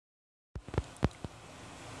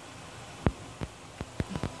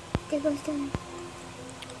There goes the...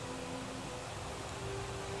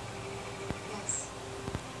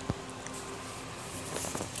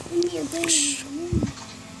 Yes.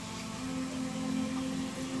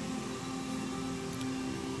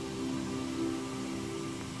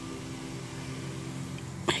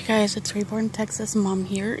 Hey guys, it's Reborn Texas Mom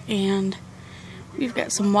here, and we've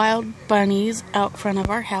got some wild bunnies out front of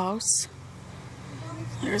our house.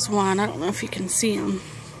 There's one. I don't know if you can see him.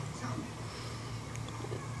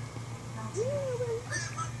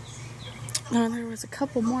 There was a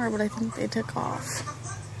couple more, but I think they took off.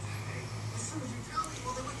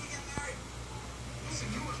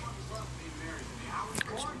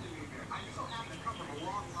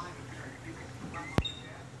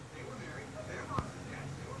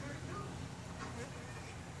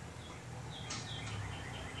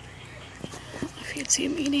 If you'd see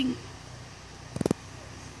him eating.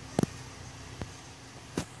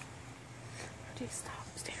 Would you stop?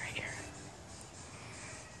 Stay right here.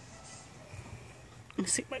 Let me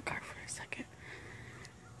see my car for a second.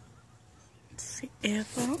 Let's see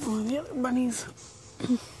if I don't know the other bunnies.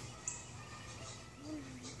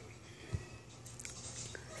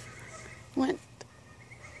 Went.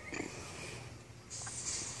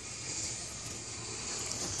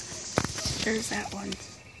 There's that one.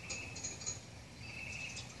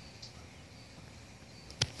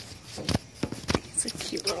 He's a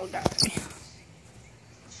cute little guy.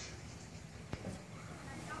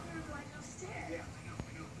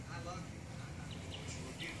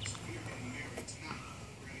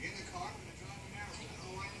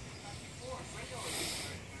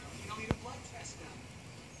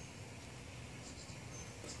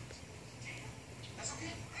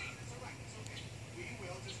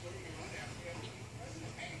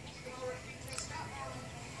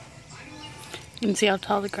 You can see how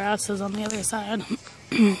tall the grass is on the other side.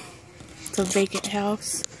 It's a vacant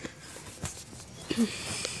house.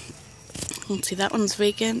 Let's see, that one's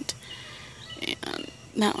vacant. And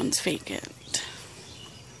that one's vacant.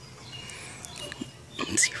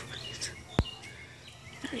 Let's see.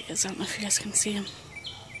 There he is. I don't know if you guys can see him.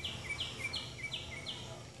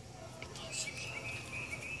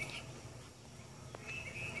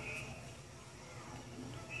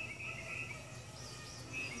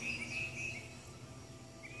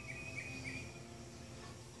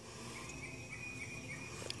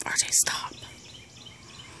 RJ, stop.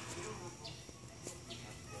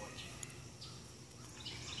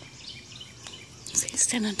 See, he's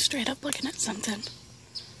standing straight up looking at something.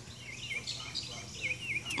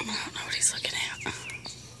 I don't know what he's looking at.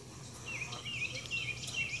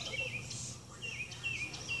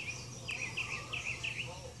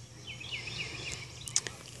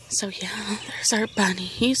 So yeah, there's our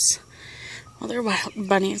bunnies. Well, they're wild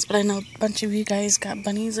bunnies, but I know a bunch of you guys got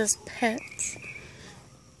bunnies as pets.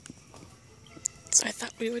 So I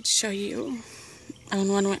thought we would show you. And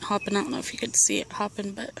one went hopping. I don't know if you could see it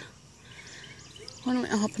hopping, but one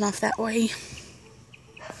went hopping off that way.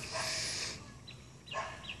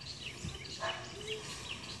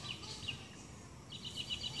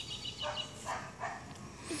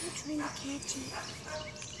 Trying to catch it.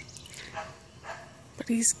 But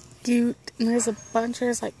he's cute. And there's a bunch.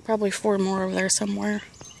 There's like probably 4 more over there somewhere.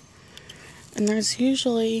 And there's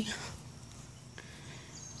usually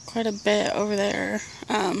quite a bit over there.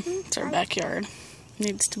 It's our backyard.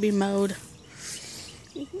 Needs to be mowed.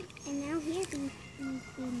 And now here needs to be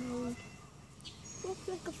mowed. Looks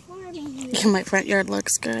like a farm in here. My front yard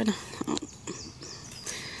looks good.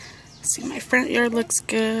 See, my front yard looks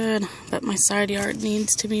good, but my side yard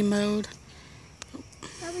needs to be mowed.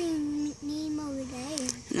 Probably need mowed there.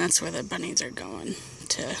 And that's where the bunnies are going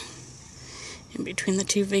to, in between the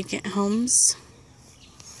 2 vacant homes.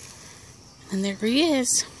 And there he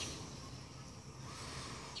is.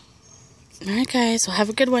 Alright guys, well have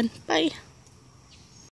a good one. Bye.